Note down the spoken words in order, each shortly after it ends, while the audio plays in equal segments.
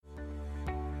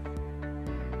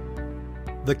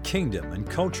The kingdom and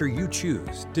culture you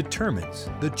choose determines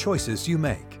the choices you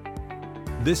make.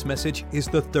 This message is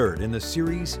the third in the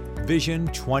series, Vision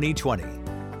 2020.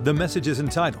 The message is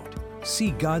entitled,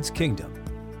 See God's Kingdom.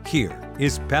 Here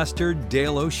is Pastor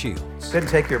Dale O'Shields. Go ahead and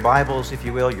take your Bibles, if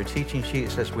you will, your teaching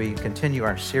sheets as we continue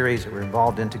our series that we're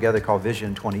involved in together called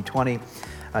Vision 2020.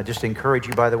 Just to encourage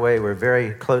you, by the way, we're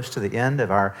very close to the end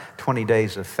of our 20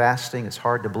 days of fasting. It's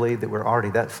hard to believe that we're already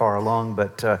that far along,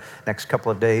 but next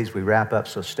couple of days we wrap up.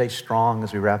 So stay strong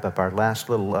as we wrap up our last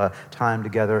little time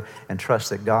together and trust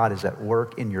that God is at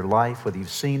work in your life. Whether you've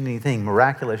seen anything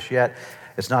miraculous yet,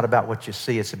 it's not about what you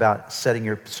see. It's about setting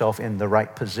yourself in the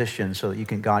right position so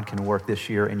that God can work this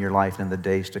year in your life and in the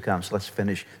days to come. So let's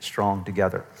finish strong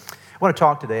together. I want to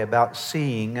talk today about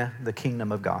seeing the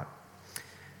kingdom of God.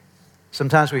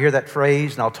 Sometimes we hear that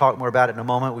phrase, and I'll talk more about it in a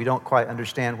moment. We don't quite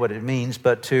understand what it means,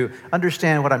 but to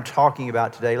understand what I'm talking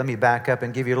about today, let me back up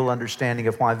and give you a little understanding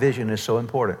of why vision is so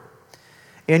important.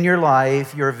 In your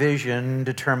life, your vision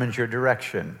determines your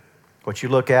direction. What you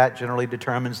look at generally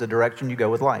determines the direction you go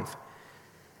with life.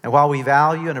 And while we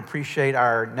value and appreciate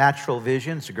our natural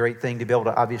vision, it's a great thing to be able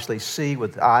to obviously see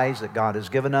with the eyes that God has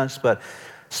given us, but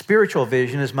spiritual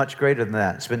vision is much greater than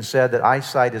that. It's been said that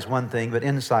eyesight is one thing, but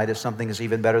insight is something that's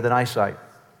even better than eyesight.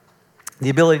 The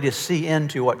ability to see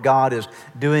into what God is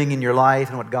doing in your life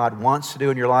and what God wants to do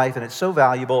in your life. And it's so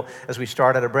valuable as we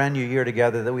start out a brand new year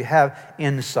together that we have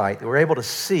insight, that we're able to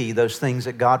see those things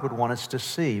that God would want us to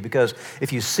see. Because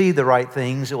if you see the right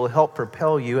things, it will help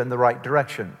propel you in the right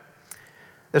direction.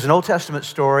 There's an Old Testament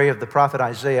story of the prophet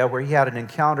Isaiah where he had an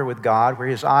encounter with God, where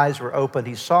his eyes were opened.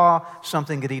 He saw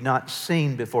something that he'd not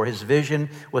seen before. His vision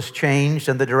was changed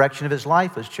and the direction of his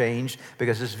life was changed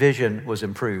because his vision was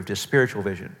improved, his spiritual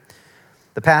vision.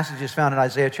 The passage is found in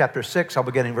Isaiah chapter 6. I'll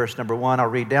begin in verse number 1. I'll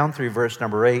read down through verse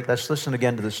number 8. Let's listen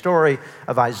again to the story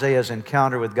of Isaiah's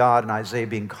encounter with God and Isaiah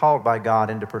being called by God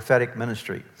into prophetic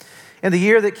ministry. In the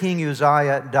year that King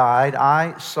Uzziah died,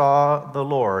 I saw the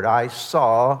Lord. I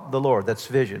saw the Lord. That's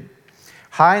vision.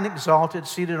 High and exalted,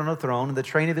 seated on a throne, and the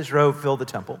train of his robe filled the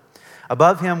temple.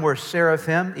 Above him were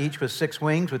seraphim, each with 6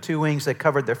 wings. With 2 wings they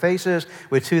covered their faces,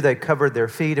 with 2 they covered their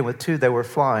feet, and with 2 they were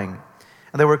flying.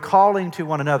 And they were calling to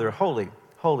one another, Holy,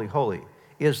 holy, holy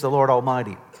is the Lord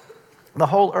Almighty. The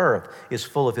whole earth is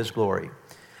full of his glory.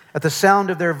 At the sound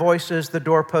of their voices, the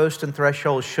doorpost and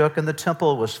threshold shook, and the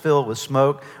temple was filled with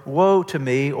smoke. Woe to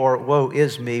me, or woe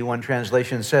is me, one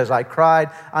translation says. I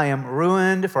cried, I am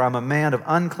ruined, for I'm a man of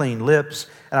unclean lips,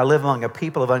 and I live among a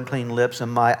people of unclean lips,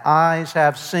 and my eyes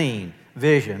have seen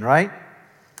vision, right?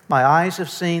 My eyes have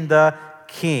seen the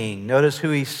King. Notice who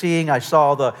he's seeing. I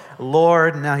saw the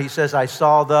Lord. Now he says, I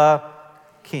saw the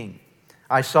King.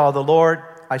 I saw the Lord.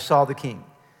 I saw the King.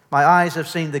 My eyes have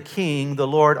seen the King, the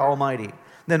Lord Almighty.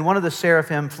 Then one of the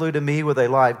seraphim flew to me with a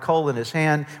live coal in his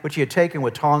hand, which he had taken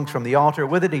with tongs from the altar.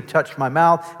 With it he touched my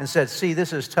mouth and said, See, this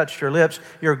has touched your lips.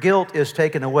 Your guilt is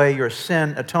taken away, your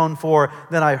sin atoned for.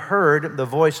 Then I heard the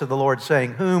voice of the Lord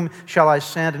saying, Whom shall I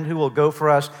send, and who will go for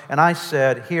us? And I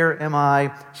said, Here am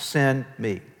I, send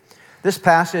me. This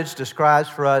passage describes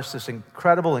for us this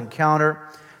incredible encounter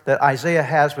that Isaiah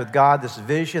has with God, this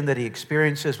vision that he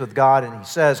experiences with God. And he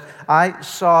says, I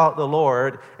saw the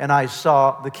Lord and I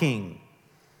saw the King.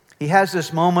 He has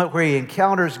this moment where he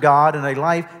encounters God in a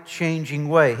life-changing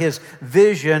way. His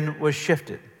vision was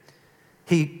shifted.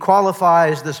 He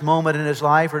qualifies this moment in his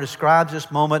life or describes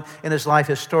this moment in his life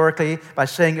historically by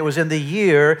saying it was in the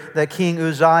year that King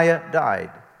Uzziah died.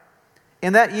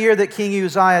 In that year that King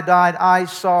Uzziah died, I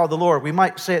saw the Lord. We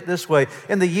might say it this way.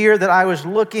 In the year that I was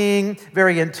looking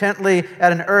very intently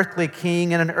at an earthly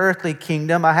king and an earthly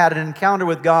kingdom, I had an encounter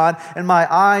with God, and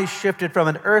my eyes shifted from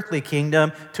an earthly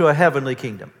kingdom to a heavenly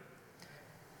kingdom.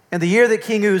 In the year that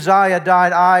King Uzziah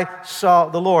died, I saw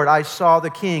the Lord. I saw the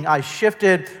King. I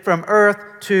shifted from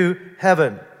earth to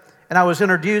heaven. And I was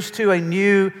introduced to a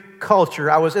new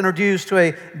culture. I was introduced to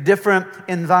a different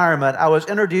environment. I was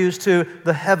introduced to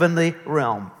the heavenly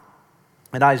realm.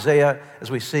 And Isaiah, as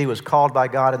we see, was called by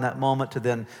God in that moment to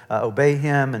then obey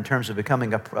him in terms of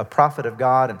becoming a prophet of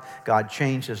God. And God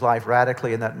changed his life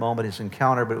radically in that moment, his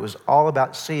encounter. But it was all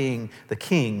about seeing the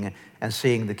King and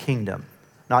seeing the kingdom.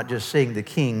 Not just seeing the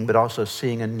King, but also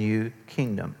seeing a new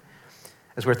kingdom.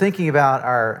 As we're thinking about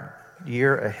our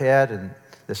year ahead and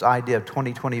this idea of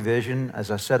 2020 vision,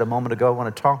 as I said a moment ago, I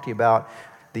want to talk to you about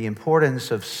the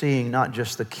importance of seeing not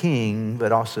just the King,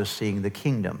 but also seeing the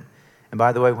kingdom. And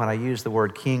by the way, when I use the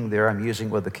word King there, I'm using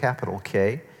with a capital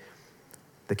K.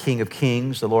 the King of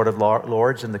Kings, the Lord of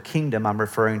Lords, and the kingdom I'm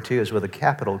referring to is with a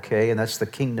capital K, and that's the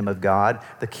kingdom of God,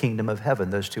 the kingdom of heaven.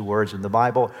 Those two words in the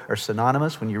Bible are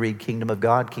synonymous. When you read kingdom of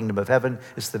God, kingdom of heaven,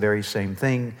 it's the very same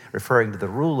thing, referring to the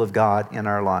rule of God in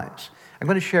our lives. I'm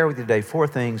going to share with you today 4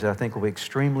 things that I think will be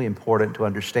extremely important to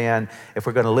understand if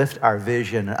we're going to lift our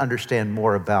vision and understand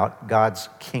more about God's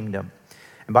kingdom.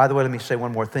 And by the way, let me say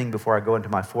one more thing before I go into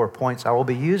my 4 points. I will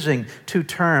be using 2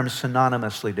 terms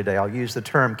synonymously today. I'll use the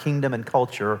term kingdom and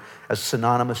culture as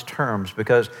synonymous terms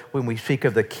because when we speak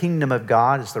of the kingdom of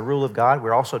God as the rule of God,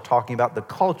 we're also talking about the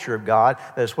culture of God.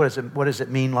 That is, what does it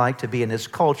mean like to be in His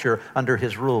culture under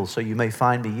His rules? So you may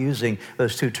find me using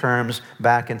those 2 terms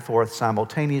back and forth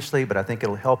simultaneously, but I think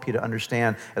it'll help you to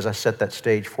understand as I set that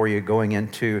stage for you going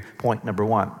into point number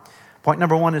 1. Point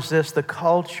number 1 is this: the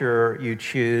culture you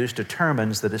choose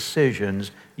determines the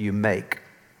decisions you make.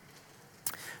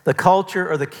 The culture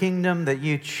or the kingdom that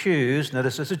you choose,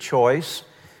 notice it's a choice,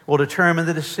 will determine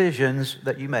the decisions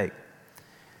that you make.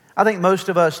 I think most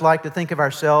of us like to think of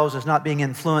ourselves as not being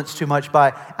influenced too much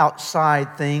by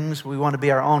outside things. We want to be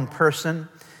our own person.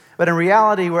 But in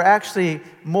reality, we're actually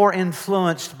more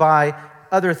influenced by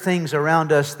other things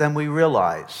around us than we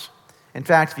realize. In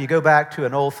fact, if you go back to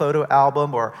an old photo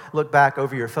album or look back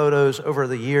over your photos over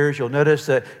the years, you'll notice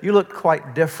that you look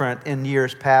quite different in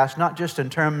years past, not just in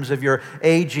terms of your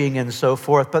aging and so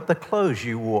forth, but the clothes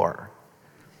you wore.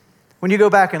 When you go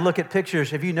back and look at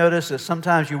pictures, have you noticed that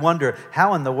sometimes you wonder,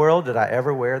 how in the world did I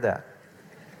ever wear that?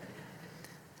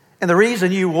 And the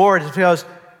reason you wore it is because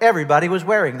everybody was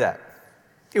wearing that.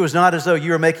 It was not as though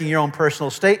you were making your own personal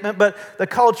statement, but the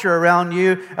culture around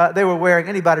you, they were wearing,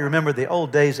 anybody remember the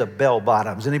old days of bell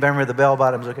bottoms? Anybody remember the bell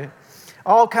bottoms, okay?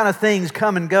 All kind of things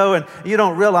come and go, and you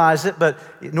don't realize it, but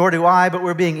nor do I, but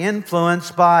we're being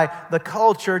influenced by the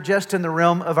culture just in the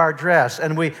realm of our dress.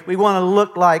 And we want to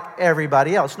look like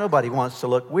everybody else. Nobody wants to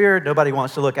look weird. Nobody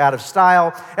wants to look out of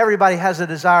style. Everybody has a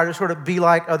desire to sort of be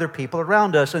like other people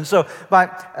around us. And so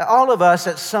by all of us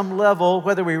at some level,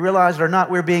 whether we realize it or not,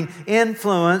 we're being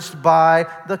influenced by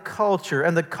the culture.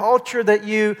 And the culture that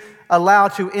you allow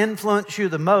to influence you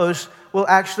the most will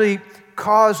actually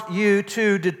cause you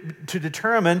to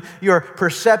determine your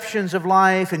perceptions of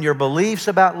life and your beliefs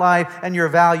about life and your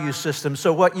value system.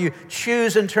 So what you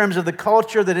choose in terms of the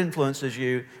culture that influences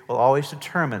you will always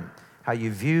determine how you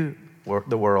view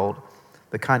the world,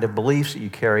 the kind of beliefs that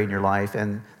you carry in your life,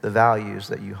 and the values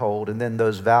that you hold. And then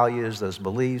those values, those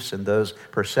beliefs, and those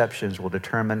perceptions will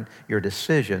determine your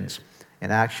decisions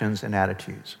and actions and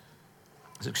attitudes.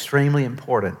 It's extremely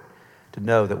important to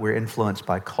know that we're influenced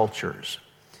by cultures.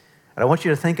 And I want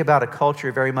you to think about a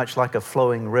culture very much like a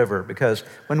flowing river, because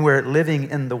when we're living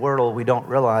in the world, we don't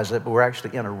realize it, but we're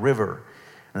actually in a river.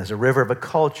 And there's a river of a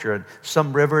culture. And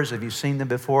some rivers, if you've seen them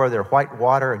before, they're white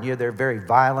water, and they're very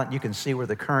violent. You can see where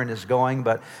the current is going.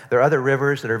 But there are other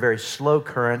rivers that are very slow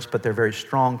currents, but they're very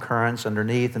strong currents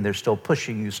underneath, and they're still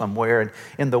pushing you somewhere. And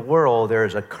in the world, there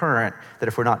is a current that,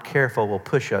 if we're not careful, will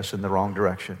push us in the wrong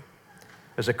direction.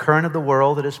 There's a current of the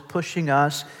world that is pushing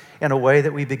us in a way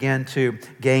that we begin to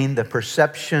gain the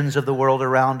perceptions of the world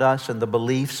around us and the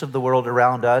beliefs of the world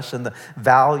around us and the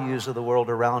values of the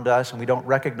world around us, and we don't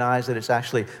recognize that it's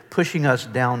actually pushing us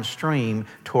downstream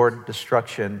toward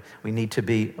destruction. We need to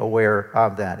be aware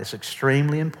of that. It's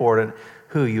extremely important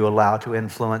who you allow to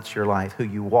influence your life, who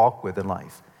you walk with in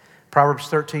life. Proverbs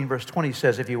 13, verse 20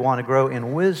 says, if you want to grow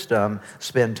in wisdom,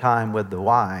 spend time with the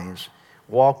wise.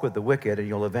 Walk with the wicked, and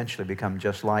you'll eventually become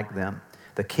just like them.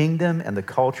 The kingdom and the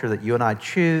culture that you and I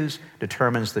choose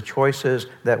determines the choices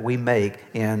that we make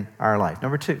in our life.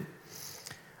 Number 2,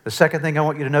 the second thing I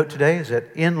want you to note today is that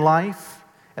in life,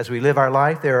 as we live our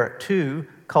life, there are 2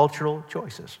 cultural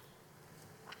choices.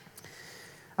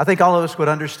 I think all of us would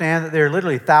understand that there are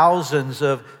literally thousands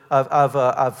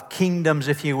of kingdoms,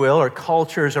 if you will, or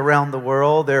cultures around the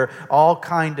world. There are all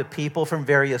kinds of people from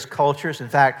various cultures. In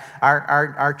fact,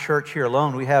 our church here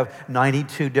alone, we have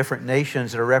 92 different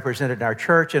nations that are represented in our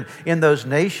church. And in those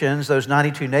nations, those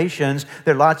 92 nations,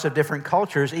 there are lots of different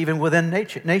cultures, even within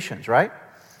nations, right?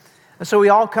 And so we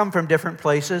all come from different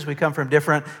places. We come from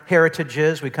different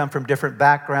heritages. We come from different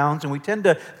backgrounds. And we tend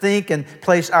to think and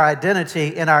place our identity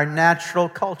in our natural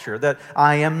culture, that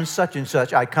I am such and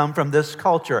such. I come from this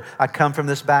culture. I come from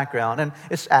this background. And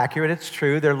it's accurate. It's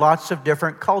true. There are lots of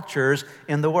different cultures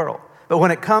in the world. But when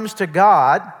it comes to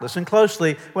God, listen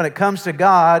closely, when it comes to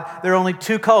God, there are only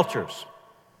 2 cultures.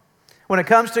 When it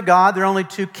comes to God, there are only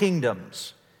 2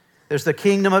 kingdoms. There's the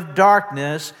kingdom of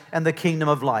darkness and the kingdom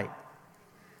of light.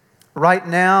 Right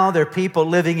now, there are people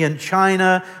living in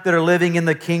China that are living in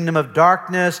the kingdom of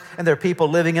darkness, and there are people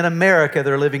living in America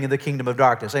that are living in the kingdom of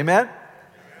darkness. Amen?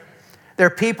 There are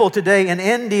people today in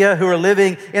India who are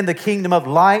living in the kingdom of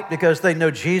light because they know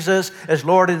Jesus as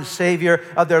Lord and Savior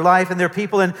of their life. And there are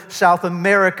people in South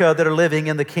America that are living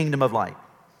in the kingdom of light.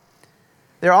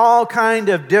 There are all kind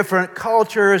of different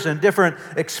cultures and different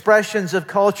expressions of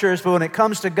cultures, but when it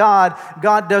comes to God,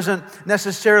 God doesn't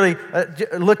necessarily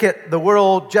look at the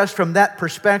world just from that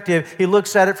perspective. He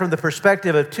looks at it from the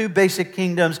perspective of two basic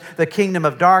kingdoms, the kingdom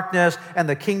of darkness and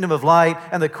the kingdom of light.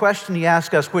 And the question He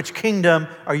asks us, which kingdom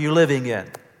are you living in?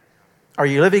 Are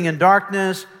you living in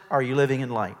darkness? Are you living in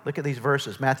light? Look at these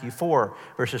verses. Matthew 4,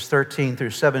 verses 13 through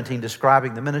 17,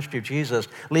 describing the ministry of Jesus.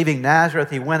 Leaving Nazareth,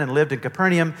 He went and lived in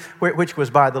Capernaum, which was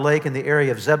by the lake in the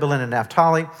area of Zebulun and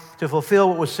Naphtali, to fulfill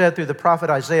what was said through the prophet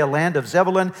Isaiah, land of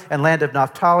Zebulun and land of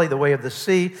Naphtali, the way of the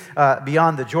sea,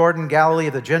 beyond the Jordan, Galilee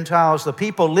of the Gentiles. The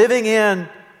people living in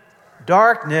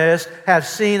darkness have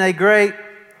seen a great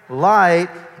light.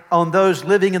 On those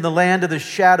living in the land of the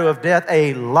shadow of death,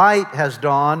 a light has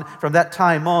dawned. From that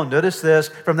time on, notice this,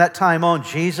 from that time on,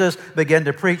 Jesus began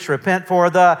to preach, repent, for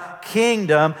the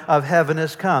kingdom of heaven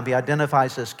has come. He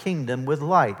identifies His kingdom with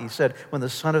light. He said, when the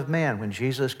Son of Man, when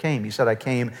Jesus came, He said, I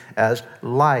came as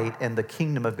light, and the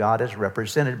kingdom of God is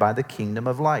represented by the kingdom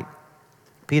of light.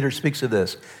 Peter speaks of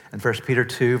this in 1 Peter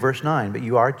 2, verse 9. But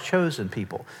you are a chosen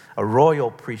people, a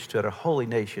royal priesthood, a holy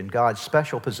nation, God's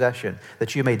special possession,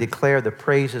 that you may declare the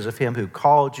praises of Him who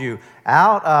called you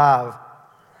out of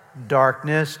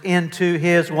darkness into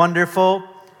His wonderful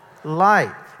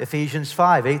light. Ephesians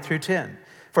 5, 8 through 10.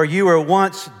 For you were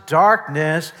once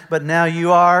darkness, but now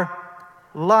you are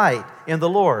light in the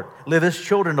Lord. Live as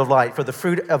children of light, for the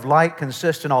fruit of light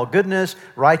consists in all goodness,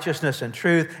 righteousness, and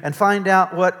truth, and find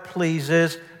out what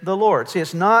pleases the Lord. See,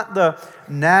 it's not the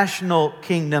national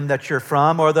kingdom that you're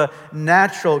from or the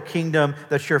natural kingdom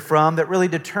that you're from that really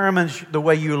determines the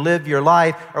way you live your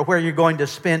life or where you're going to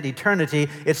spend eternity.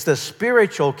 It's the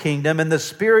spiritual kingdom and the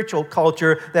spiritual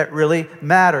culture that really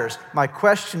matters. My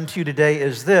question to you today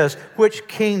is this: which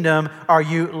kingdom are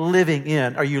you living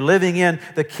in? Are you living in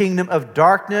the kingdom of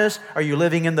darkness? Are you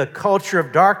living in the culture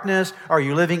of darkness? Are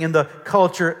you living in the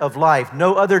culture of life?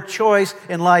 No other choice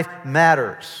in life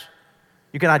matters.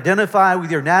 You can identify with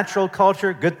your natural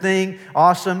culture, good thing,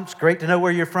 awesome. It's great to know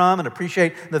where you're from and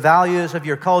appreciate the values of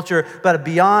your culture. But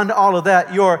beyond all of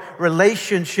that, your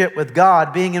relationship with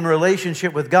God, being in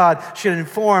relationship with God, should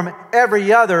inform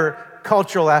every other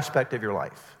cultural aspect of your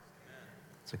life.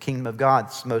 It's the kingdom of God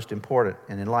that's most important.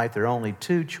 And in life, there are only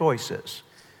two choices: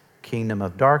 kingdom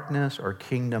of darkness or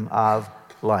kingdom of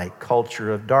light.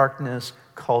 Culture of darkness,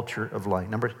 culture of light.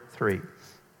 Number 3.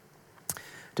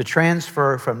 To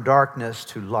transfer from darkness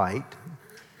to light,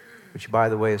 which, by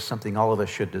the way, is something all of us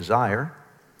should desire,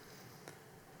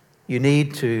 you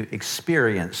need to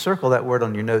experience. Circle that word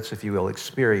on your notes, if you will,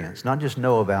 experience. Not just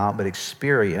know about, but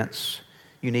experience.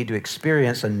 You need to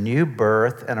experience a new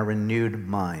birth and a renewed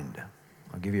mind.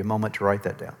 I'll give you a moment to write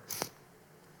that down.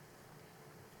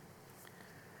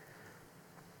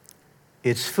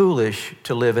 It's foolish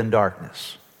to live in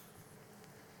darkness.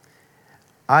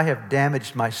 I have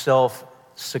damaged myself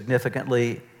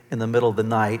significantly in the middle of the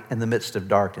night in the midst of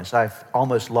darkness. I've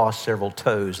almost lost several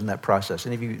toes in that process.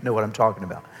 Any of you know what I'm talking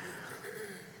about?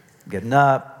 Getting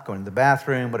up, going to the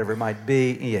bathroom, whatever it might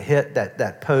be, and you hit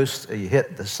that post, or you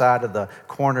hit the side of the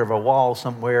corner of a wall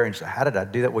somewhere, and you say, how did I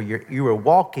do that? Well, you were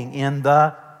walking in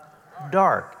the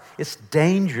dark. It's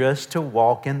dangerous to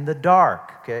walk in the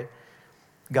dark, okay?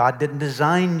 God didn't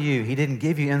design you. He didn't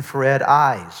give you infrared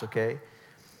eyes, okay?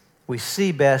 We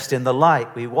see best in the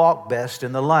light. We walk best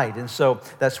in the light. And so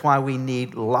that's why we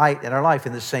need light in our life.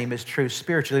 And the same is true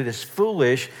spiritually. It is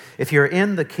foolish if you're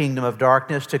in the kingdom of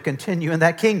darkness to continue in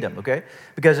that kingdom, okay?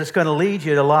 Because it's going to lead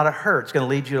you to a lot of hurt. It's going to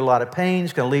lead you to a lot of pain.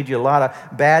 It's going to lead you to a lot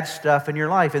of bad stuff in your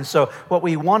life. And so what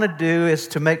we want to do is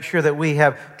to make sure that we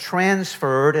have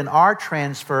transferred and are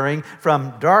transferring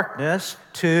from darkness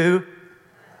to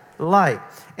light.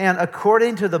 And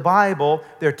according to the Bible,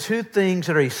 there are two things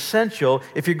that are essential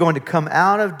if you're going to come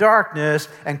out of darkness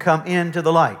and come into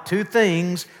the light. Two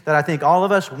things that I think all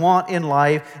of us want in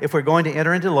life if we're going to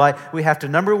enter into light. We have to,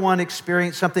 number one,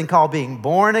 experience something called being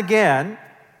born again.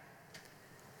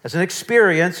 As an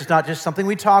experience, it's not just something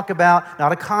we talk about,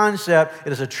 not a concept.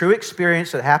 It is a true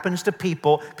experience that happens to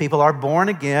people. People are born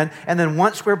again. And then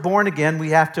once we're born again,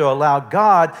 we have to allow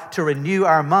God to renew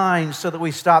our minds so that we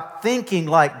stop thinking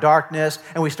like darkness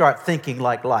and we start thinking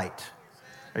like light.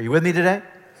 Are you with me today?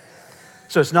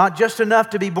 So it's not just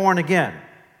enough to be born again.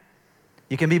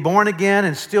 You can be born again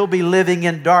and still be living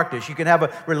in darkness. You can have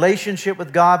a relationship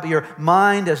with God, but your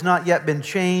mind has not yet been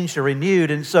changed or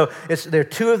renewed. And so there are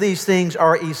two of these things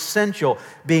are essential.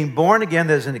 Being born again,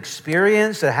 there's an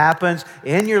experience that happens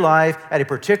in your life at a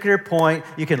particular point.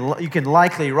 You can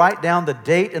likely write down the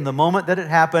date and the moment that it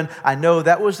happened. I know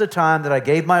that was the time that I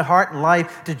gave my heart and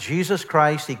life to Jesus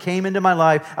Christ. He came into my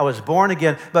life. I was born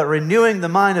again. But renewing the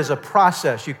mind is a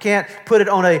process. You can't put it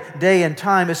on a day and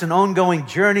time. It's an ongoing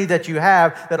journey that you have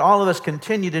that all of us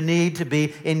continue to need to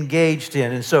be engaged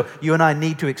in. And so you and I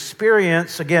need to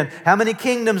experience, again, how many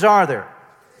kingdoms are there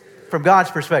from God's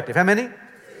perspective? How many?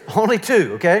 Only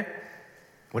two, okay?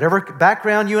 Whatever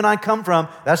background you and I come from,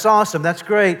 that's awesome, that's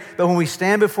great. But when we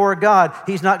stand before God,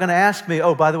 He's not going to ask me,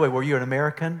 oh, by the way, were you an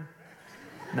American?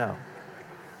 No.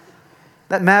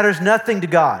 That matters nothing to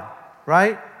God,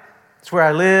 right? It's where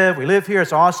I live. We live here.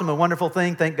 It's awesome, a wonderful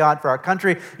thing. Thank God for our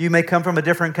country. You may come from a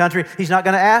different country. He's not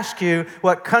going to ask you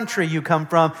what country you come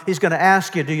from. He's going to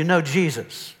ask you, do you know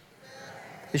Jesus?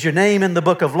 Is your name in the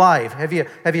book of life? Have you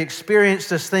experienced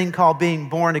this thing called being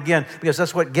born again? Because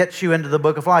that's what gets you into the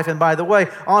book of life. And by the way,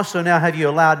 also now have you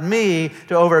allowed me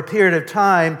to, over a period of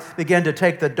time, begin to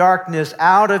take the darkness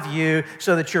out of you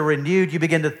so that you're renewed. You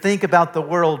begin to think about the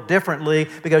world differently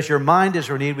because your mind is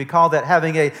renewed. We call that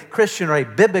having a Christian or a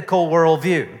biblical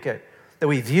worldview. Okay. That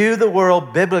we view the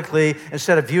world biblically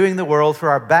instead of viewing the world through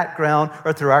our background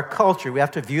or through our culture. We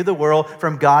have to view the world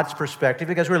from God's perspective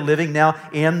because we're living now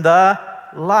in the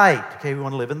light. Okay, we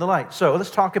want to live in the light. So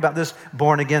let's talk about this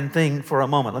born again thing for a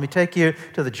moment. Let me take you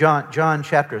to the John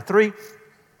chapter 3.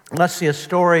 Let's see a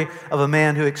story of a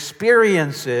man who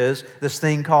experiences this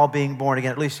thing called being born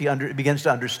again. At least he begins to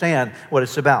understand what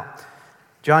it's about.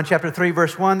 John chapter 3,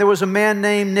 verse 1, there was a man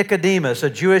named Nicodemus, a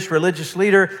Jewish religious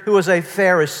leader who was a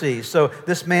Pharisee. So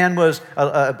this man was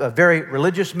a very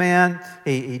religious man.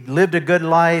 He lived a good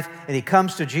life, and he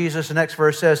comes to Jesus. The next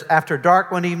verse says, after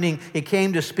dark one evening, he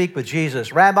came to speak with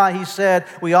Jesus. Rabbi, he said,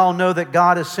 we all know that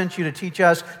God has sent you to teach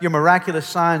us. Your miraculous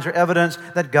signs are evidence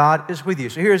that God is with you.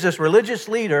 So here's this religious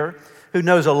leader who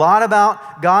knows a lot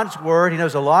about God's Word. He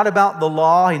knows a lot about the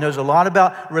law. He knows a lot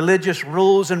about religious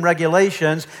rules and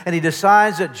regulations. And he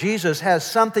decides that Jesus has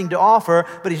something to offer,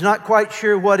 but he's not quite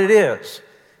sure what it is.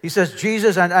 He says,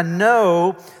 Jesus, I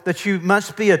know that you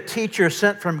must be a teacher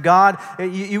sent from God.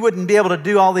 You wouldn't be able to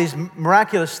do all these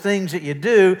miraculous things that you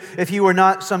do if you were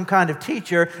not some kind of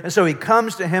teacher. And so he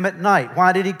comes to him at night.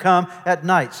 Why did he come at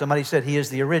night? Somebody said he is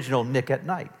the original Nick at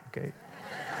night. Okay.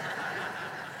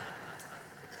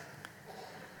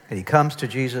 And he comes to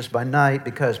Jesus by night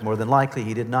because more than likely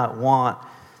he did not want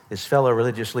his fellow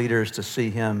religious leaders to see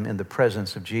him in the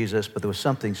presence of Jesus, but there was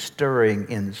something stirring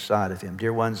inside of him.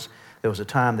 Dear ones, there was a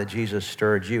time that Jesus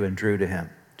stirred you and drew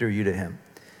you to him.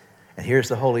 And here's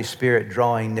the Holy Spirit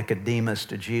drawing Nicodemus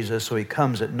to Jesus. So he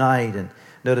comes at night, and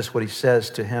notice what he says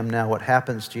to him. Now what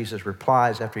happens? Jesus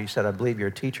replies after he said, I believe you're a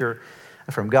teacher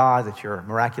from God, that your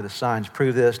miraculous signs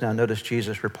prove this. Now notice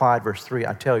Jesus replied, verse 3,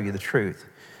 I tell you the truth.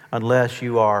 Unless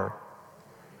you are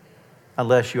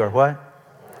what?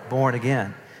 Born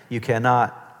again. You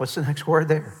cannot, what's the next word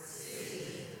there?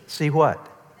 See what?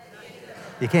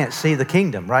 You can't see the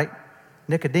kingdom, right?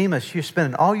 Nicodemus, you're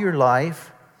spending all your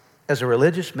life as a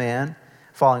religious man,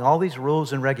 following all these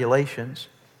rules and regulations,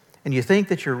 and you think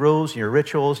that your rules and your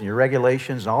rituals and your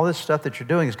regulations and all this stuff that you're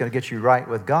doing is going to get you right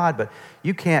with God, but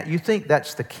you can't. You think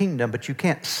that's the kingdom, but you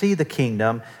can't see the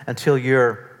kingdom until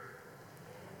your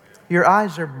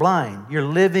eyes are blind. You're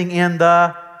living in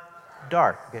the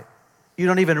dark. Okay? You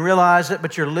don't even realize it,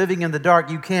 but you're living in the dark.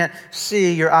 You can't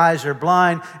see. Your eyes are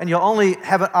blind, and you'll only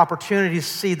have an opportunity to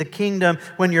see the kingdom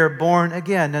when you're born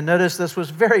again. Now notice this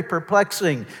was very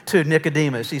perplexing to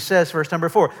Nicodemus. He says, verse number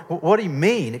 4, what do you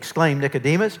mean? Exclaimed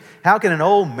Nicodemus. How can an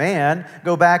old man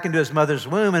go back into his mother's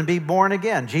womb and be born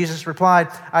again? Jesus replied,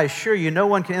 I assure you, no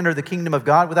one can enter the kingdom of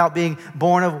God without being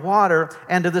born of water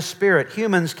and of the Spirit.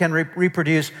 Humans can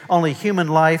reproduce only human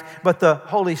life, but the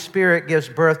Holy Spirit gives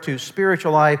birth to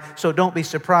spiritual life. So don't be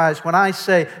surprised when I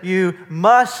say you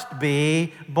must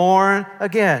be born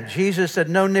again. Jesus said,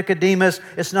 no, Nicodemus,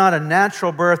 it's not a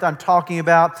natural birth I'm talking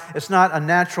about. It's not a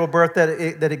natural birth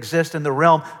that exists in the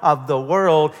realm of the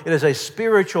world. It is a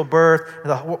spiritual birth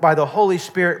by the Holy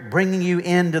Spirit bringing you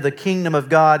into the kingdom of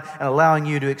God and allowing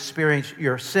you to experience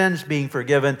your sins being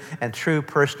forgiven and true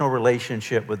personal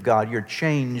relationship with God. You're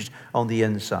changed on the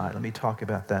inside. Let me talk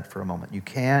about that for a moment. You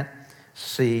can't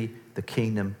see the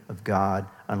kingdom of God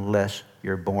unless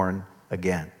you're born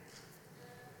again.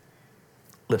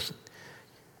 Listen,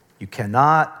 you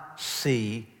cannot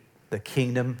see the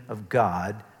kingdom of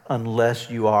God unless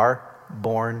you are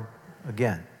born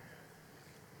again.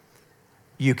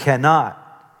 You cannot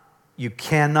You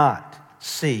cannot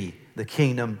see the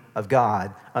kingdom of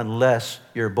God unless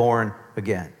you're born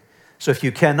again. So if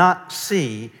you cannot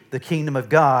see the kingdom of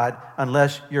God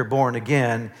unless you're born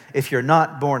again, if you're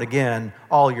not born again,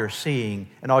 all you're seeing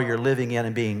and all you're living in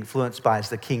and being influenced by is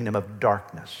the kingdom of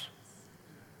darkness.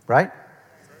 Right?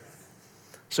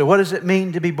 So what does it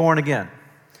mean to be born again?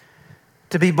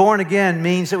 To be born again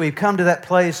means that we've come to that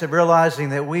place of realizing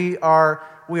that we are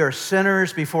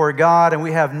sinners before God and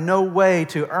we have no way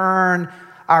to earn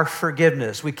our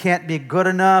forgiveness. We can't be good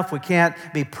enough. We can't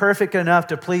be perfect enough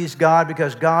to please God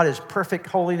because God is perfect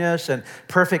holiness and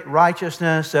perfect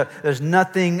righteousness. There's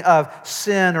nothing of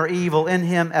sin or evil in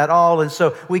Him at all. And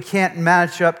so we can't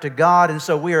match up to God. And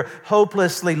so we are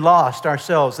hopelessly lost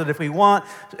ourselves. That if we want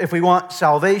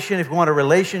salvation, if we want a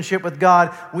relationship with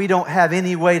God, we don't have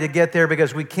any way to get there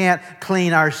because we can't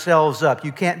clean ourselves up.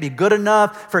 You can't be good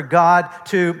enough for God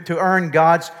to earn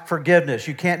God's forgiveness.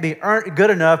 You can't be good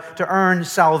enough to earn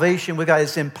salvation with God.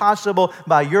 It's impossible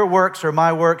by your works or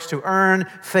my works to earn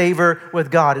favor with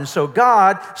God. And so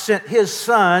God sent His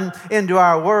Son into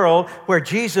our world where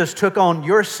Jesus took on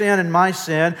your sin and my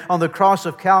sin on the cross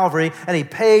of Calvary, and He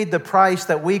paid the price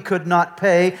that we could not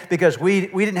pay because we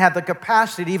didn't have the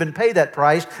capacity to even pay that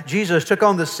price. Jesus took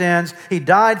on the sins. He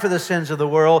died for the sins of the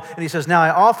world, and He says, now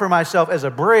I offer myself as a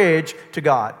bridge to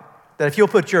God. That if you'll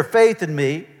put your faith in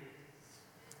me,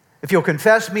 if you'll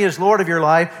confess me as Lord of your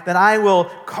life, then I will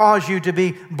cause you to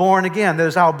be born again. That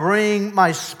is, I'll bring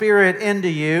my Spirit into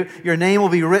you. Your name will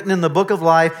be written in the book of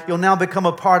life. You'll now become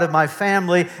a part of my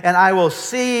family, and I will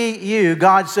see you.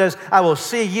 God says, I will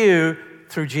see you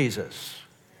through Jesus.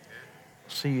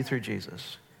 See you through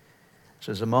Jesus.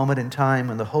 So there's a moment in time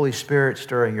when the Holy Spirit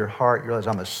stirring your heart, you realize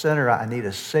I'm a sinner, I need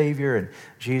a Savior, and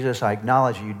Jesus, I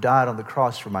acknowledge you died on the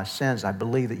cross for my sins. I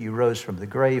believe that you rose from the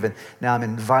grave, and now I'm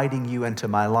inviting you into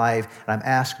my life, and I'm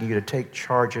asking you to take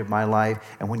charge of my life.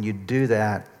 And when you do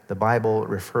that, the Bible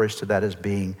refers to that as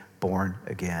being born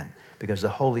again, because the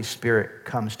Holy Spirit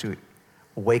comes to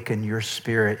awaken your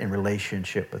spirit in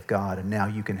relationship with God, and now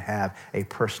you can have a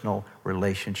personal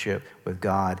relationship with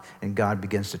God, and God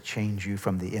begins to change you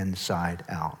from the inside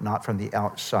out, not from the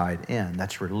outside in.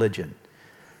 That's religion.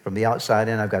 From the outside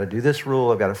in, I've got to do this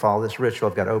rule, I've got to follow this ritual,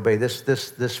 I've got to obey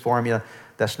this formula.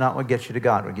 That's not what gets you to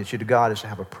God. What gets you to God is to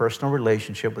have a personal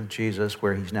relationship with Jesus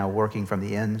where He's now working from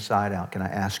the inside out. Can I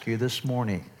ask you this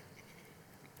morning,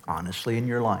 honestly in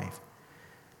your life,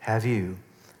 have you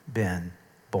been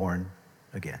born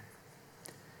again?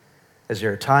 Is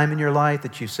there a time in your life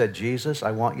that you said, Jesus,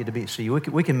 I want you to be... See,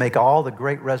 we can make all the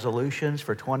great resolutions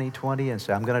for 2020 and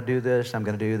say, I'm going to do this, I'm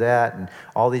going to do that, and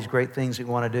all these great things we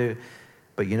want to do.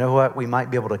 But you know what? We might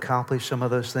be able to accomplish some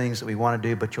of those things that we want to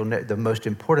do, but the most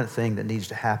important thing that needs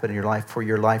to happen in your life for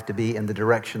your life to be in the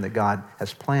direction that God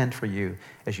has planned for you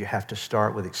is you have to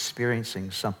start with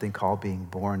experiencing something called being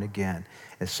born again.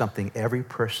 It's something every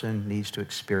person needs to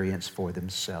experience for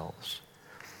themselves.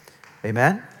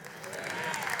 Amen?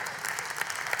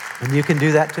 And you can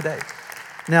do that today.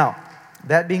 Now,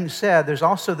 that being said, there's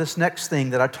also this next thing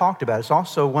that I talked about. It's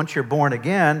also, once you're born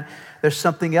again, there's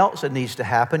something else that needs to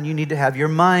happen. You need to have your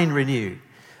mind renewed.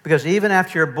 Because even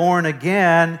after you're born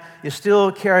again, you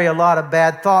still carry a lot of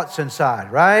bad thoughts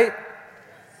inside, right?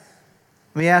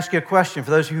 Let me ask you a question. For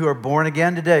those of you who are born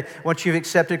again today, once you've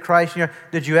accepted Christ,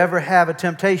 did you ever have a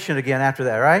temptation again after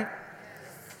that, right?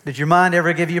 Did your mind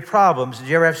ever give you problems? Did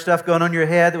you ever have stuff going on in your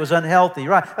head that was unhealthy?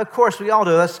 Right. Of course, we all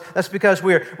do. That's because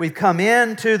we've come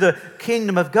into the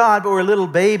kingdom of God, but we're little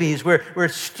babies. We're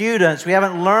students. We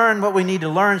haven't learned what we need to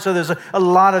learn. So there's a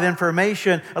lot of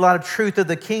information, a lot of truth of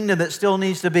the kingdom that still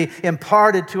needs to be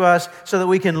imparted to us so that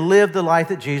we can live the life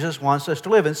that Jesus wants us to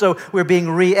live. And so we're being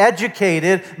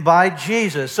re-educated by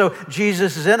Jesus. So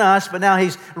Jesus is in us, but now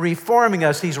He's reforming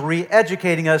us. He's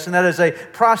re-educating us. And that is a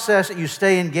process that you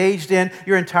stay engaged in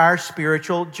your entire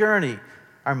spiritual journey.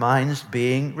 Our minds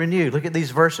being renewed. Look at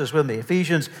these verses with me.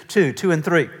 Ephesians 2 and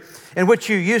 3. In which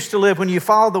you used to live when you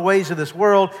followed the ways of this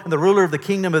world and the ruler of the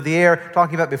kingdom of the air,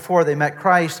 talking about before they met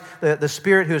Christ, the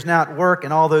Spirit who is now at work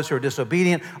and all those who are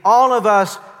disobedient. All of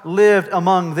us lived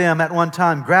among them at one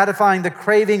time, gratifying the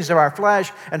cravings of our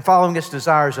flesh and following its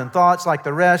desires and thoughts. Like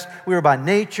the rest, we were by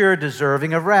nature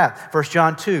deserving of wrath. 1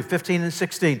 John 2, 15 and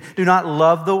 16. Do not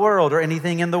love the world or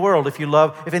anything in the world.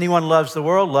 If anyone loves the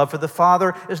world, love for the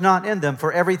Father is not in them.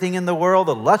 For everything in the world,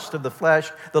 the lust of the flesh,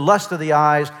 the lust of the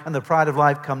eyes, and the pride of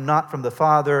life come not from the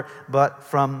Father, but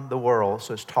from the world.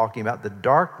 So it's talking about the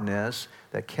darkness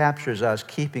that captures us,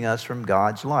 keeping us from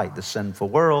God's light. The sinful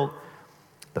world,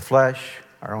 the flesh,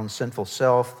 our own sinful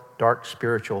self, dark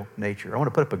spiritual nature. I want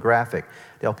to put up a graphic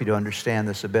to help you to understand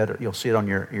this a bit. You'll see it on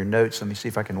your notes. Let me see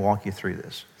if I can walk you through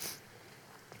this.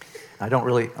 I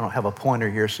don't have a pointer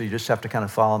here, so you just have to kind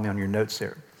of follow me on your notes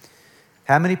there.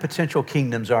 How many potential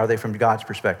kingdoms are they from God's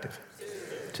perspective?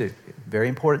 Two. Very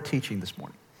important teaching this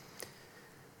morning.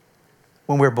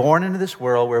 When we're born into this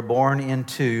world,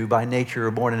 by nature,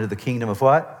 we're born into the kingdom of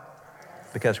what?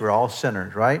 Because we're all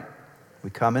sinners, right? We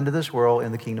come into this world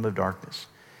in the kingdom of darkness.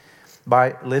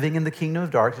 By living in the kingdom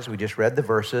of darkness, we just read the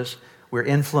verses, we're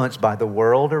influenced by the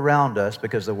world around us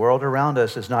because the world around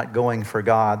us is not going for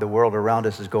God. The world around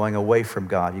us is going away from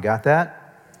God. You got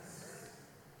that?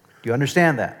 Do you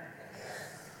understand that?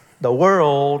 The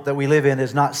world that we live in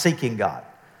is not seeking God.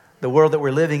 The world that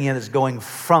we're living in is going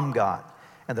from God.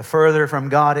 And the further from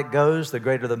God it goes, the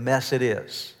greater the mess it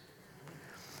is.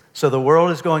 So the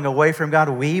world is going away from God.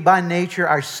 We, by nature,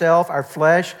 our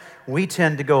flesh, we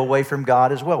tend to go away from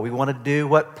God as well. We want to do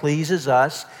what pleases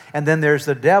us. And then there's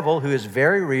the devil, who is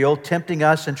very real, tempting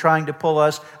us and trying to pull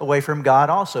us away from God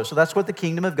also. So that's what the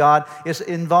kingdom of God is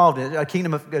involved in. A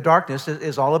kingdom of darkness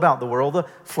is all about: the world, the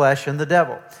flesh, and the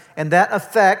devil. And that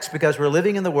affects, because we're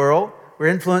living in the world, we're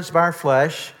influenced by our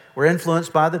flesh, we're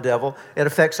influenced by the devil. It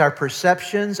affects our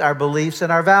perceptions, our beliefs,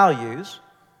 and our values.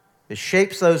 It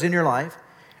shapes those in your life.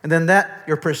 And then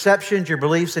your perceptions, your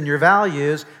beliefs, and your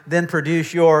values then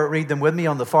produce read them with me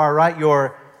on the far right,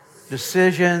 your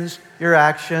decisions, your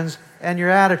actions, and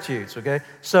your attitudes, okay?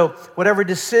 So whatever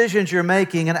decisions you're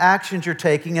making and actions you're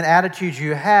taking and attitudes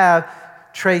you have,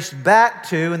 traced back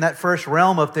to, in that first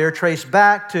realm up there, traced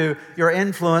back to your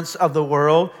influence of the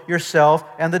world, yourself,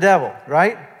 and the devil,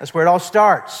 right? That's where it all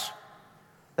starts.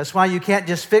 That's why you can't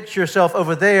just fix yourself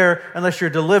over there unless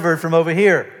you're delivered from over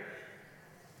here.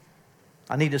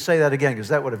 I need to say that again because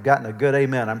that would have gotten a good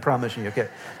amen, I'm promising you. Okay.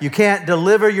 You can't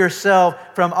deliver yourself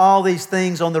from all these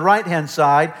things on the right-hand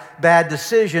side, bad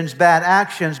decisions, bad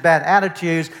actions, bad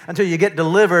attitudes, until you get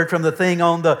delivered from the thing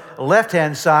on the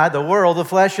left-hand side, the world, the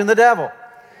flesh, and the devil.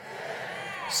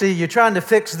 See, you're trying to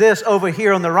fix this over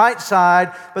here on the right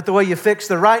side, but the way you fix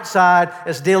the right side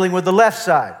is dealing with the left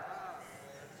side.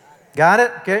 Got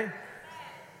it? Okay.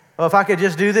 Well, if I could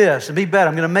just do this and be better,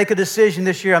 I'm going to make a decision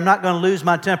this year. I'm not going to lose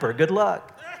my temper. Good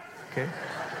luck. Okay.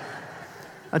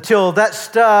 Until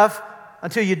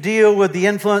you deal with the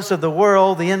influence of the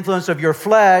world, the influence of your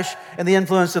flesh, and the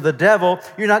influence of the devil,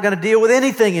 you're not going to deal with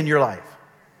anything in your life.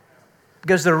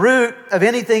 Because the root of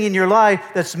anything in your life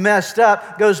that's messed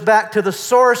up goes back to the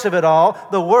source of it all,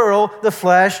 the world, the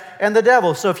flesh, and the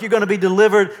devil. So if you're going to be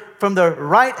delivered from the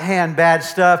right-hand bad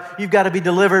stuff, you've got to be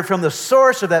delivered from the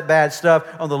source of that bad stuff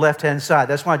on the left-hand side.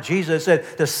 That's why Jesus said,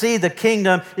 to see the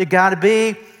kingdom, you got to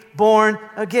be born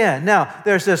again. Now,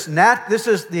 there's this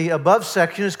is the above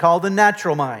section is called the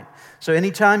natural mind. So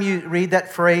anytime you read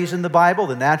that phrase in the Bible,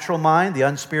 the natural mind, the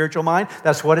unspiritual mind,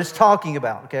 that's what it's talking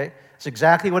about, okay? It's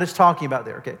exactly what it's talking about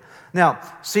there, okay? Now,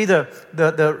 see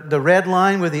the red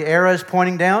line with the arrows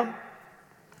pointing down?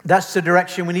 That's the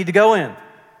direction we need to go in.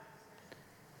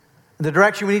 The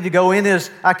direction we need to go in is,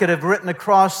 I could have written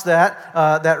across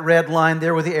that red line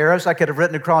there with the arrows, I could have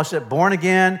written across it, born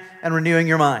again and renewing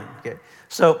your mind, okay?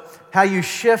 So how you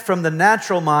shift from the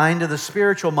natural mind to the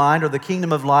spiritual mind or the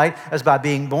kingdom of light is by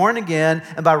being born again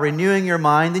and by renewing your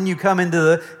mind. Then you come into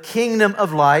the kingdom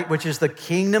of light, which is the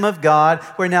kingdom of God,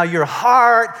 where now your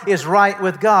heart is right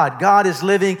with God. God is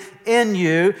living in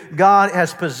you. God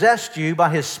has possessed you by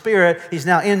His Spirit. He's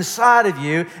now inside of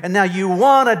you, and now you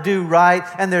want to do right,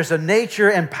 and there's a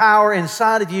nature and power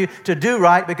inside of you to do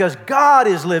right because God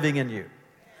is living in you.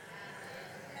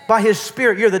 By His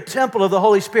Spirit, you're the temple of the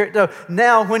Holy Spirit. So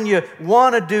now when you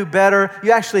want to do better,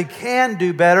 you actually can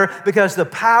do better because the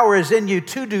power is in you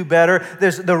to do better.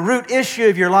 The root issue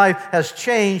of your life has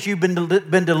changed. You've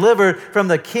been delivered from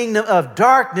the kingdom of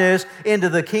darkness into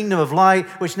the kingdom of light,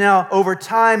 which now over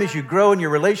time, as you grow in your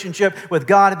relationship with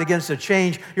God, it begins to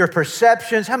change your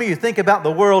perceptions. How many of you think about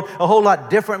the world a whole lot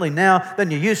differently now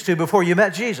than you used to before you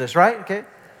met Jesus, right? Okay.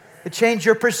 It changed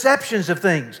your perceptions of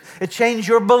things. It changed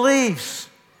your beliefs.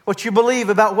 What you believe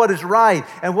about what is right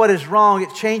and what is wrong,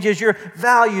 it changes your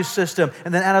value system.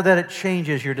 And then out of that, it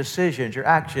changes your decisions, your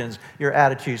actions, your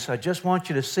attitudes. So I just want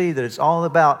you to see that it's all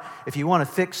about, if you want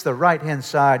to fix the right-hand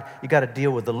side, you got to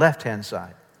deal with the left-hand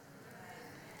side.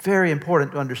 Very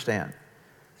important to understand.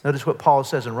 Notice what Paul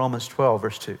says in Romans 12,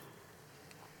 verse 2.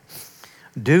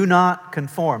 Do not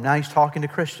conform. Now he's talking to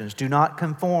Christians. Do not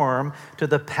conform to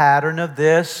the pattern of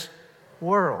this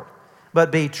world,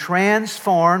 but be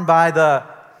transformed by the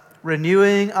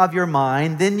renewing of your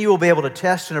mind. Then you will be able to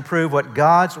test and approve what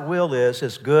God's will is,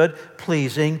 His good,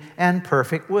 pleasing, and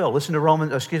perfect will. Listen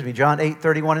to John 8,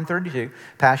 31 and 32,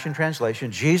 Passion Translation.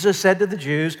 Jesus said to the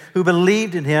Jews who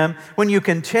believed in Him, when you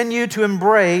continue to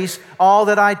embrace all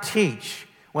that I teach,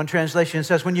 One translation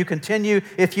says,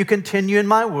 if you continue in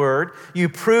my word, you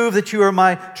prove that you are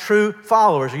my true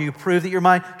followers, or you prove that you're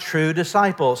my true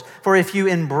disciples. For if you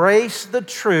embrace the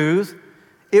truth,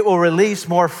 it will release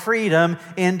more freedom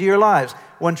into your lives.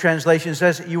 One translation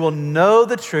says, you will know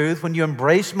the truth when you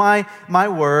embrace my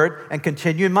word and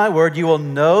continue in my word. You will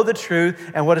know the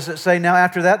truth. And what does it say now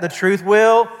after that? The truth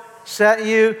will set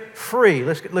you free.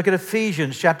 Let's look at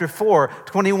Ephesians chapter 4,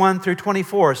 21 through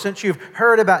 24. Since you've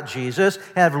heard about Jesus,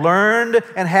 have learned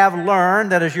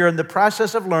that as you're in the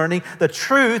process of learning the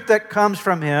truth that comes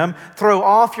from him, throw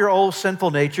off your old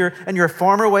sinful nature and your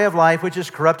former way of life, which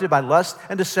is corrupted by lust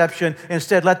and deception.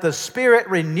 Instead, let the Spirit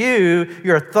renew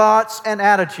your thoughts and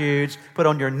attitudes. Put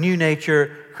on your new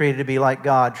nature, created to be like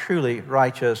God, truly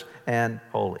righteous and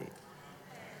holy.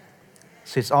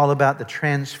 See, it's all about the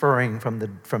transferring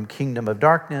from kingdom of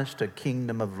darkness to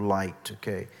kingdom of light,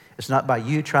 okay? It's not by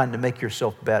you trying to make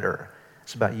yourself better.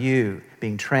 It's about you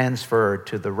being transferred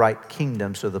to the right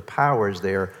kingdom so the power is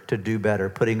there to do better,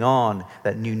 putting on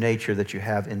that new nature that you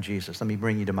have in Jesus. Let me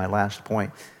bring you to my last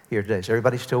point here today. Is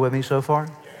everybody still with me so far?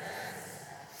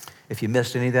 Yes. If you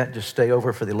missed any of that, just stay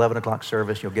over for the 11 o'clock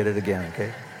service. You'll get it again,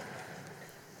 okay?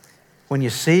 When you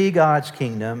see God's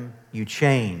kingdom, you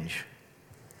change.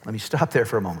 Let me stop there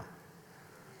for a moment.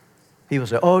 People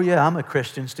say, oh yeah, I'm a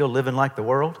Christian, still living like the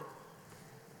world.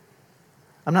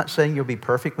 I'm not saying you'll be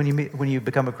perfect when you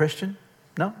become a Christian.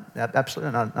 No,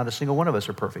 absolutely not a single one of us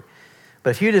are perfect.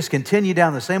 But if you just continue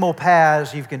down the same old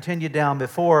paths you've continued down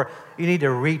before, you need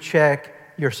to recheck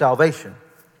your salvation.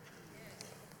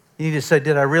 You need to say,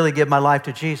 did I really give my life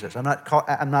to Jesus? I'm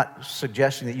not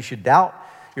suggesting that you should doubt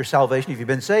your salvation. If you've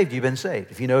been saved, you've been saved.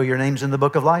 If you know your name's in the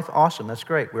book of life, awesome, that's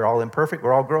great. We're all imperfect,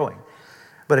 we're all growing.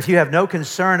 But if you have no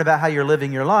concern about how you're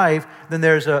living your life, then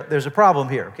there's a problem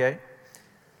here, okay?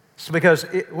 So because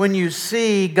when you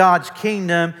see God's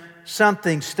kingdom,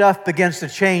 stuff begins to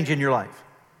change in your life.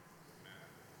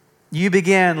 You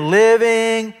begin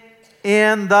living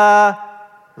in the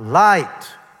light.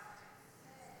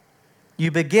 You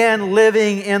begin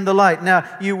living in the light. Now,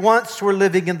 you once were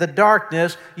living in the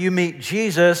darkness. You meet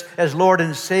Jesus as Lord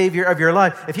and Savior of your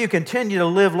life. If you continue to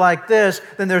live like this,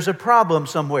 then there's a problem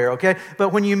somewhere, okay? But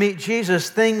when you meet Jesus,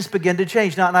 things begin to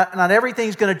change. Not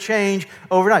everything's going to change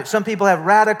overnight. Some people have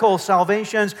radical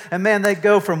salvations, and man, they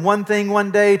go from one thing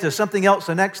one day to something else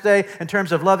the next day in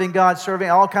terms of loving God, serving.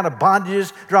 All kind of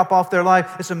bondages drop off their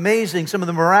life. It's amazing, some of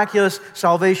the miraculous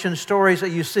salvation stories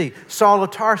that you see. Saul of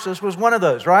Tarsus was one of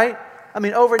those, right? I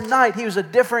mean, overnight, he was a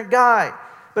different guy.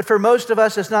 But for most of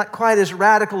us, it's not quite as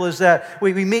radical as that.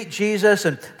 We meet Jesus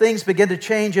and things begin to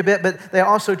change a bit, but they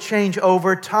also change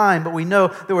over time. But we know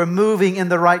that we're moving in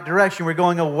the right direction. We're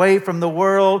going away from the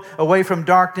world, away from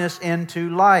darkness into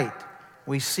light.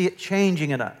 We see it changing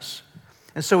in us.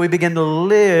 And so we begin to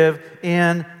live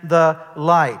in the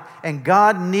light. And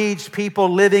God needs people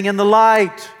living in the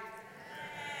light.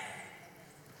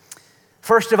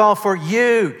 First of all, for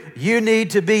you need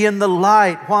to be in the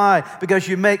light. Why? Because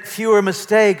you make fewer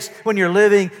mistakes when you're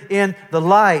living in the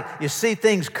light. You see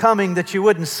things coming that you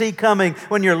wouldn't see coming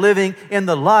when you're living in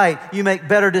the light. You make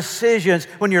better decisions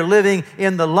when you're living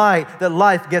in the light. That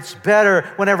life gets better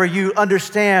whenever you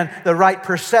understand the right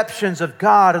perceptions of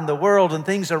God and the world and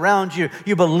things around you.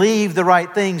 You believe the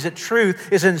right things, that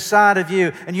truth is inside of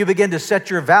you, and you begin to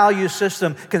set your value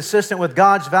system consistent with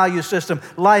God's value system.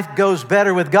 Life goes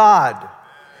better with God.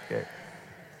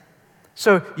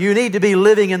 So you need to be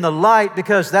living in the light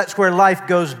because that's where life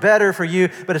goes better for you,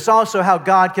 but it's also how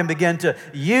God can begin to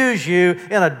use you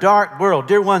in a dark world.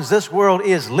 Dear ones, this world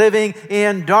is living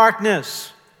in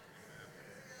darkness.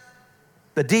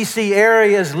 The D.C.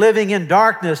 area is living in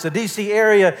darkness. The D.C.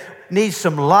 area needs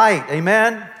some light.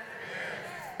 Amen?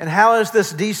 And how is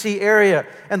this D.C. area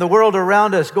and the world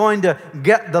around us going to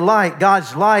get the light?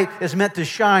 God's light is meant to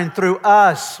shine through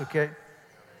us, okay?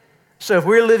 So if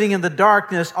we're living in the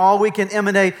darkness, all we can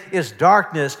emanate is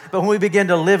darkness. But when we begin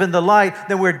to live in the light,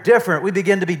 then we're different. We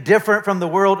begin to be different from the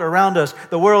world around us.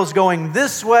 The world's going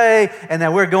this way, and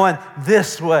then we're going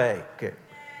this way. Okay.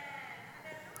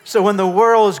 So when the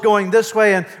world is going this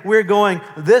way and we're going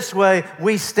this way,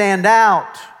 we stand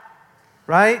out,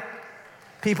 right?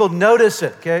 People notice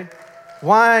it, okay?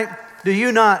 Why do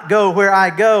you not go where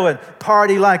I go and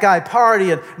party like I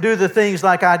party and do the things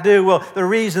like I do? Well, the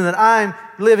reason that I'm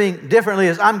living differently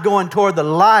is I'm going toward the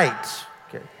light.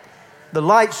 Okay. The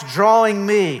light's drawing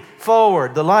me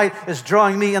forward. The light is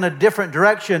drawing me in a different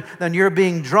direction than you're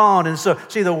being drawn. And so,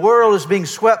 see, the world is being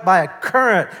swept by a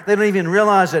current. They don't even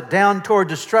realize it, down toward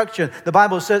destruction. The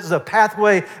Bible says the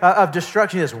pathway of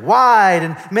destruction is wide,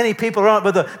 and many people are on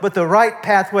it, but the right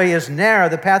pathway is narrow.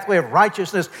 The pathway of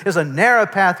righteousness is a narrow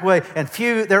pathway, and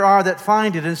few there are that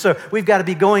find it. And so we've got to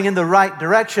be going in the right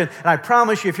direction. And I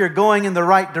promise you, if you're going in the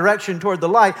right direction toward the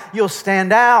light, you'll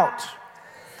stand out.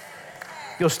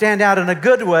 You'll stand out in a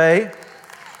good way,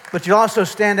 but you'll also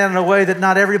stand out in a way that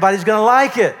not everybody's going to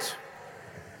like it.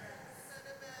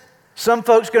 Some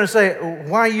folks are going to say,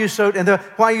 why are you so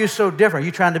different? Are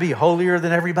you trying to be holier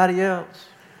than everybody else?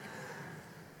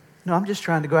 No, I'm just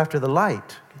trying to go after the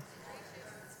light.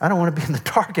 I don't want to be in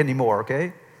the dark anymore,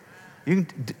 okay? You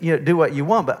can do what you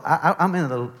want, but I'm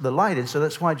in the light. And so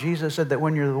that's why Jesus said that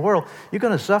when you're in the world, you're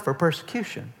going to suffer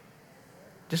persecution.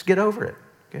 Just get over it,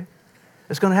 okay?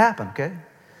 It's going to happen, okay?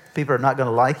 People are not going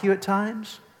to like you at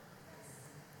times.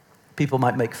 People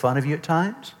might make fun of you at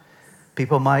times.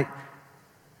 People might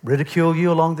ridicule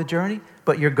you along the journey,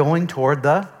 but you're going toward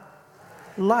the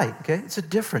light, okay? It's a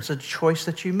difference, a choice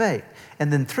that you make.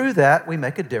 And then through that, we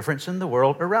make a difference in the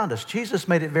world around us. Jesus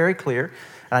made it very clear,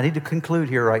 and I need to conclude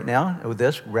here right now with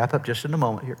this, wrap up just in a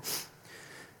moment here.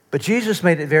 But Jesus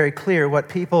made it very clear what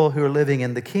people who are living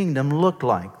in the kingdom look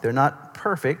like. They're not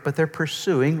perfect, but they're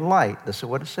pursuing light. This is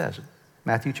what it says.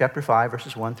 Matthew chapter 5,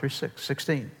 verses 1 through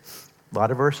 16. A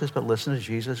lot of verses, but listen as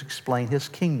Jesus explained his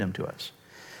kingdom to us.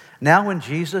 Now when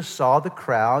Jesus saw the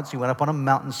crowds, he went up on a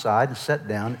mountainside and sat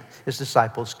down. His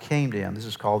disciples came to him. This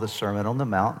is called the Sermon on the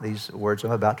Mount. These words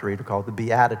I'm about to read are called the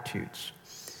Beatitudes.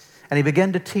 And he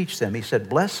began to teach them. He said,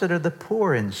 "Blessed are the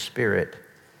poor in spirit,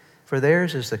 for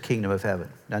theirs is the kingdom of heaven."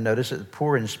 Now notice that the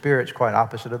poor in spirit is quite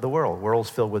opposite of the world. The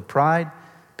world's filled with pride.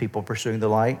 People pursuing the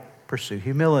light pursue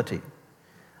humility.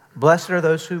 Blessed are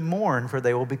those who mourn, for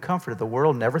they will be comforted. The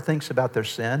world never thinks about their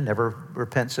sin, never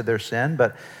repents of their sin,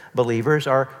 but believers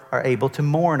are able to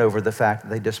mourn over the fact that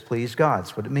they displease God.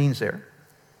 That's what it means there.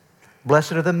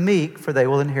 Blessed are the meek, for they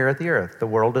will inherit the earth. The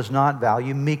world does not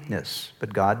value meekness,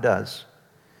 but God does.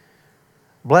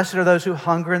 Blessed are those who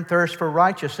hunger and thirst for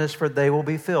righteousness, for they will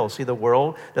be filled. See, the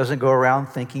world doesn't go around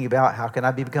thinking about how can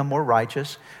I become more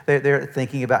righteous. They're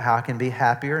thinking about how I can be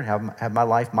happier and have my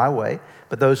life my way.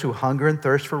 But those who hunger and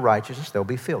thirst for righteousness, they'll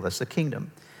be filled. That's the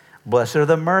kingdom. Blessed are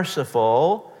the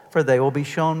merciful, for they will be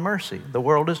shown mercy. The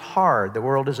world is hard. The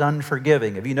world is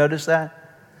unforgiving. Have you noticed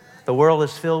that? The world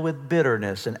is filled with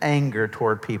bitterness and anger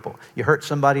toward people. You hurt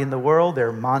somebody in the world,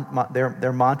 their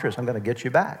mantra is, I'm going to get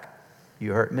you back.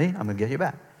 You hurt me, I'm going to get you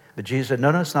back. But Jesus said, no,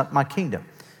 it's not my kingdom.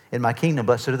 In my kingdom,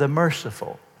 blessed are the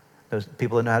merciful. Those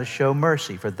people that know how to show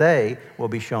mercy, for they will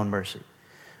be shown mercy.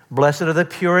 Blessed are the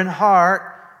pure in heart,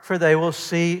 for they will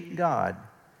see God.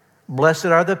 Blessed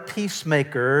are the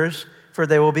peacemakers, for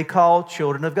they will be called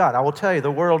children of God. I will tell you, the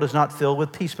world is not filled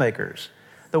with peacemakers.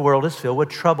 The world is filled with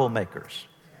troublemakers,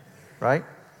 right?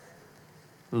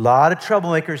 A lot of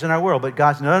troublemakers in our world, but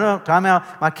God said, no, time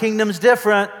out. My kingdom's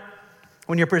different.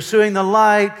 When you're pursuing the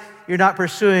light, you're not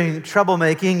pursuing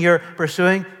troublemaking, you're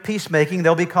pursuing peacemaking.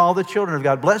 They'll be called the children of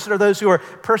God. Blessed are those who are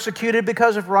persecuted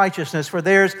because of righteousness, for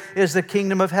theirs is the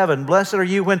kingdom of heaven. Blessed are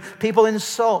you when people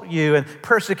insult you and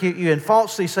persecute you and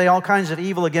falsely say all kinds of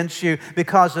evil against you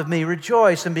because of me.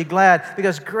 Rejoice and be glad,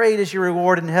 because great is your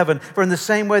reward in heaven. For in the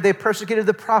same way they persecuted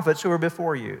the prophets who were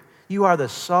before you. You are the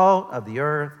salt of the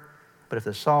earth, but if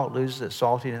the salt loses its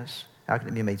saltiness, how can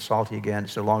it be made salty again?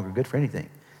 It's no longer good for anything,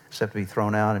 except to be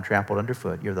thrown out and trampled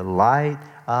underfoot. You're the light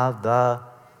of the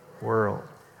world.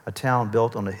 A town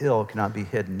built on a hill cannot be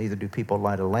hidden. Neither do people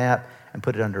light a lamp and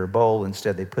put it under a bowl.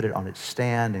 Instead, they put it on its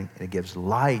stand, and it gives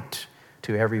light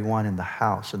to everyone in the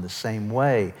house. In the same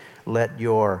way, let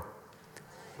your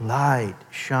light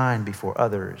shine before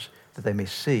others, that they may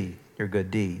see your good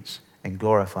deeds and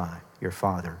glorify your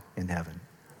Father in heaven.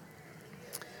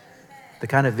 The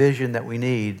kind of vision that we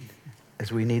need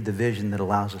is we need the vision that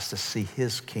allows us to see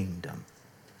His kingdom.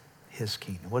 His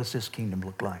kingdom. What does His kingdom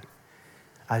look like?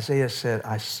 Isaiah said,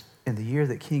 in the year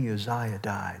that King Uzziah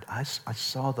died, I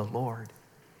saw the Lord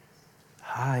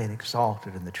high and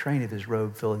exalted, and the train of His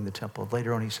robe filling the temple.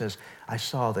 Later on he says, I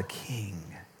saw the King.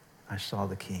 I saw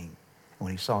the King. And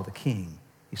when he saw the King,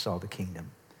 he saw the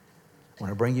kingdom. I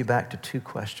want to bring you back to two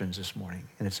questions this morning,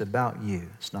 and it's about you.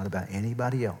 It's not about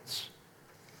anybody else.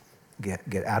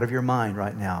 Get out of your mind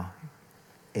right now.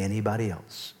 Anybody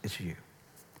else. It's you.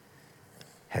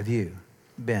 Have you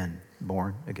been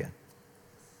born again?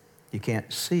 You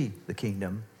can't see the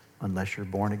kingdom unless you're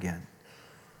born again.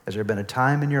 Has there been a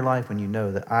time in your life when you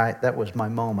know that was my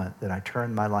moment that I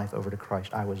turned my life over to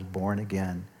Christ? I was born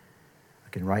again. I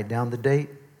can write down the date.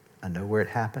 I know where it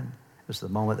happened. It was the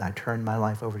moment I turned my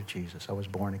life over to Jesus. I was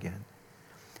born again.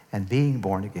 And being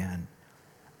born again,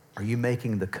 are you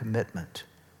making the commitment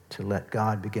to let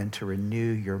God begin to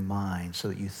renew your mind so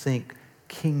that you think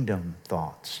kingdom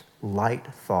thoughts, light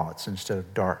thoughts instead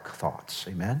of dark thoughts?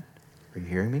 Amen? Are you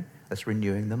hearing me? That's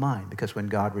renewing the mind, because when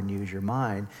God renews your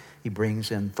mind, he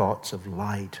brings in thoughts of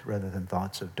light rather than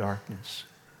thoughts of darkness.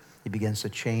 He begins to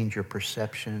change your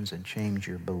perceptions and change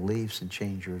your beliefs and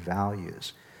change your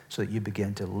values so that you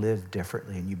begin to live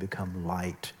differently and you become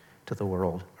light to the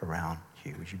world around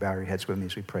you. Would you bow your heads with me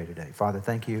as we pray today? Father,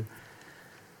 thank you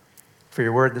for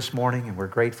your word this morning, and we're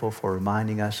grateful for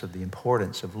reminding us of the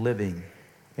importance of living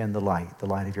in the light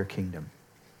of your kingdom.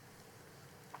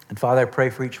 And Father, I pray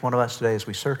for each one of us today as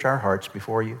we search our hearts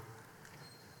before you,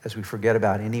 as we forget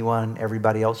about anyone,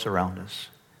 everybody else around us.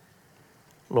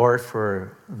 Lord,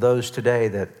 for those today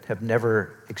that have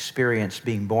never experienced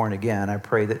being born again, I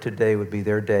pray that today would be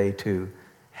their day to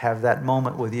have that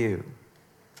moment with you.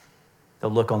 They'll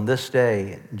look on this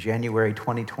day, in January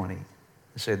 2020, and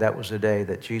say, that was the day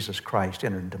that Jesus Christ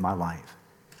entered into my life.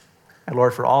 And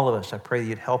Lord, for all of us, I pray that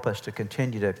you'd help us to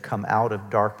continue to come out of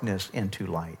darkness into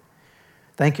light.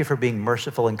 Thank you for being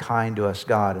merciful and kind to us,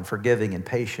 God, and forgiving and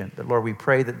patient. But Lord, we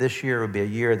pray that this year would be a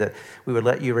year that we would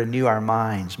let you renew our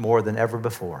minds more than ever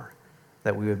before,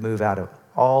 that we would move out of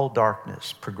all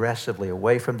darkness progressively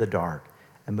away from the dark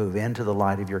and move into the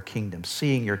light of your kingdom,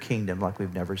 seeing your kingdom like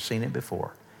we've never seen it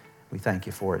before. We thank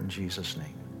you for it in Jesus'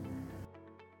 name.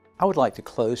 I would like to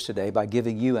close today by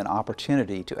giving you an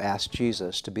opportunity to ask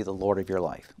Jesus to be the Lord of your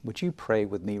life. Would you pray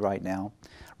with me right now?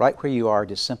 Right where you are,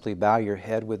 just simply bow your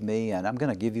head with me, and I'm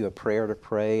going to give you a prayer to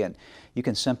pray, and you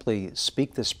can simply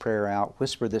speak this prayer out,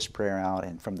 whisper this prayer out,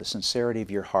 and from the sincerity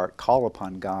of your heart, call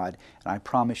upon God, and I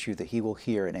promise you that He will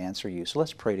hear and answer you. So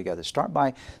let's pray together. Start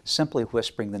by simply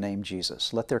whispering the name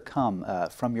Jesus. Let there come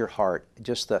from your heart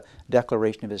just the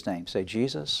declaration of His name. Say,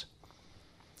 Jesus,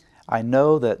 I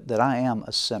know that I am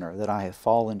a sinner, that I have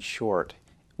fallen short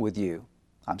with you.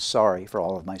 I'm sorry for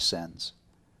all of my sins.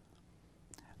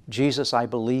 Jesus, I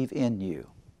believe in you.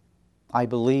 I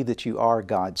believe that you are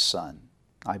God's Son.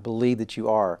 I believe that you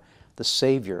are the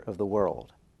Savior of the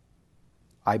world.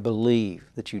 I believe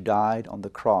that you died on the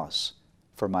cross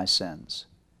for my sins.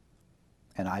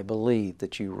 And I believe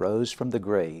that you rose from the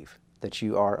grave, that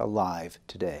you are alive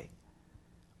today.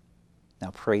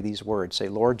 Now pray these words. Say,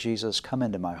 Lord Jesus, come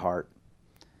into my heart.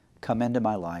 Come into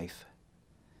my life.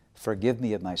 Forgive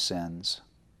me of my sins.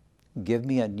 Give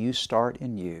me a new start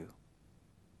in you.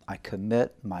 I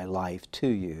commit my life to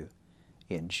you.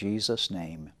 In Jesus'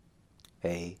 name,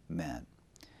 amen.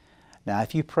 Now,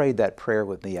 if you prayed that prayer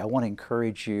with me, I want to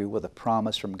encourage you with a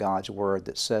promise from God's Word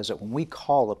that says that when we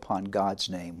call upon God's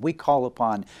name, we call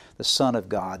upon the Son of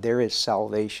God, there is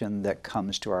salvation that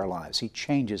comes to our lives. He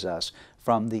changes us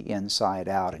from the inside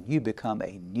out, and you become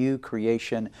a new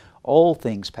creation. Old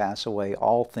things pass away,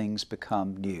 all things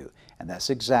become new. And that's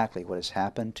exactly what has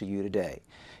happened to you today.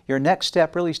 Your next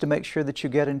step really is to make sure that you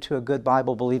get into a good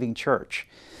Bible-believing church.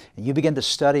 And you begin to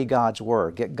study God's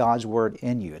Word, get God's Word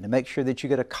in you, and to make sure that you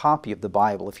get a copy of the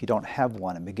Bible if you don't have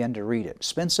one, and begin to read it.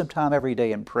 Spend some time every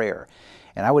day in prayer.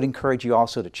 And I would encourage you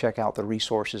also to check out the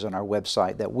resources on our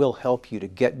website that will help you to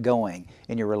get going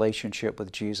in your relationship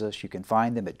with Jesus. You can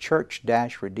find them at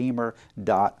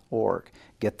church-redeemer.org.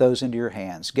 Get those into your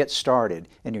hands. Get started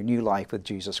in your new life with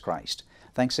Jesus Christ.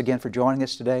 Thanks again for joining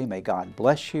us today. May God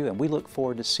bless you, and we look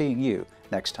forward to seeing you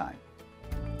next time.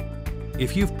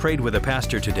 If you've prayed with a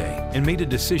pastor today and made a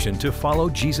decision to follow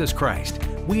Jesus Christ,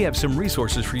 we have some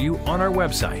resources for you on our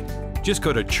website. Just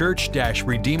go to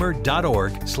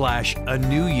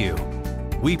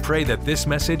church-redeemer.org/anewyou. We pray that this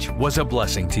message was a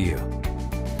blessing to you.